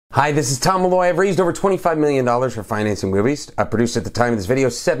Hi, this is Tom Malloy. I've raised over $25 million for financing movies. I've produced at the time of this video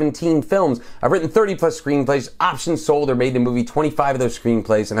 17 films. I've written 30 plus screenplays, options sold or made into movie 25 of those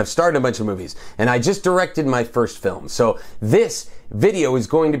screenplays, and I've starred in a bunch of movies. And I just directed my first film. So this video is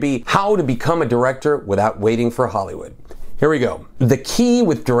going to be how to become a director without waiting for Hollywood. Here we go. The key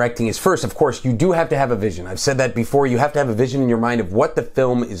with directing is first, of course, you do have to have a vision. I've said that before. You have to have a vision in your mind of what the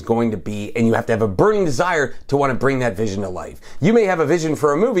film is going to be, and you have to have a burning desire to want to bring that vision to life. You may have a vision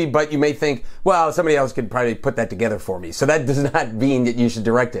for a movie, but you may think, well, somebody else could probably put that together for me. So that does not mean that you should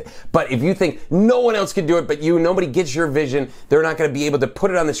direct it. But if you think no one else could do it but you, nobody gets your vision, they're not going to be able to put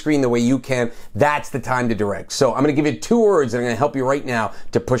it on the screen the way you can, that's the time to direct. So I'm going to give you 2 words that are going to help you right now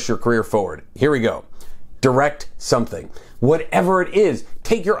to push your career forward. Here we go. Direct something. Whatever it is,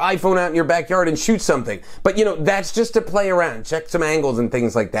 take your iPhone out in your backyard and shoot something. But you know, that's just to play around, check some angles and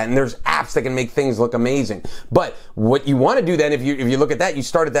things like that. And there's apps that can make things look amazing. But what you want to do then, if you look at that, you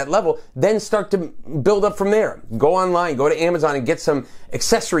start at that level, then start to build up from there. Go online, go to Amazon and get some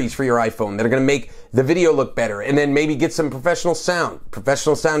accessories for your iPhone that are going to make the video look better. And then maybe get some professional sound.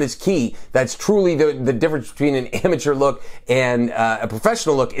 Professional sound is key. That's truly the difference between an amateur look and a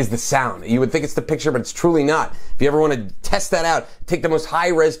professional look is the sound. You would think it's the picture, but it's truly not. If you ever want to test that out, take the most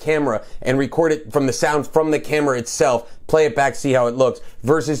high-res camera and record it from the sound from the camera itself, play it back, see how it looks,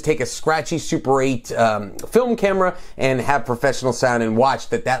 versus take a scratchy Super 8 film camera and have professional sound and watch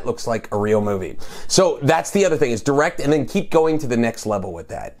that looks like a real movie. So that's the other thing, is direct and then keep going to the next level with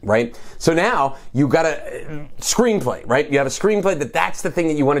that, right? So now you got a screenplay, right? You have a screenplay that's the thing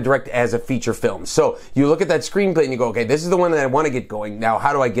that you want to direct as a feature film. So you look at that screenplay and you go, okay, this is the one that I want to get going. Now,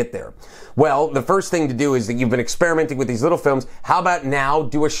 how do I get there? Well, the first thing to do is that you've been experimenting with these little films. How about now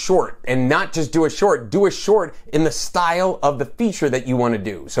do a short? And not just do a short in the style of the feature that you want to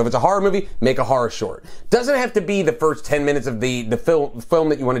do. So if it's a horror movie, make a horror short. Doesn't have to be the first 10 minutes of the film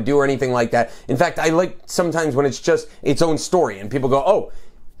that you want to do or anything like that. In fact, I like sometimes when it's just its own story and people go, oh,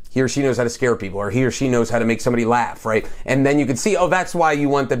 he or she knows how to scare people, or he or she knows how to make somebody laugh, right? And then you can see, oh, that's why you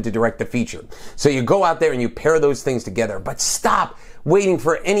want them to direct the feature. So you go out there and you pair those things together, but stop waiting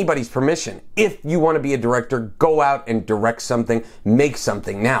for anybody's permission. If you want to be a director, go out and direct something, make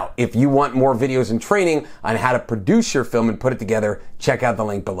something. Now, if you want more videos and training on how to produce your film and put it together, check out the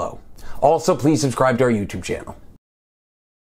link below. Also, please subscribe to our YouTube channel.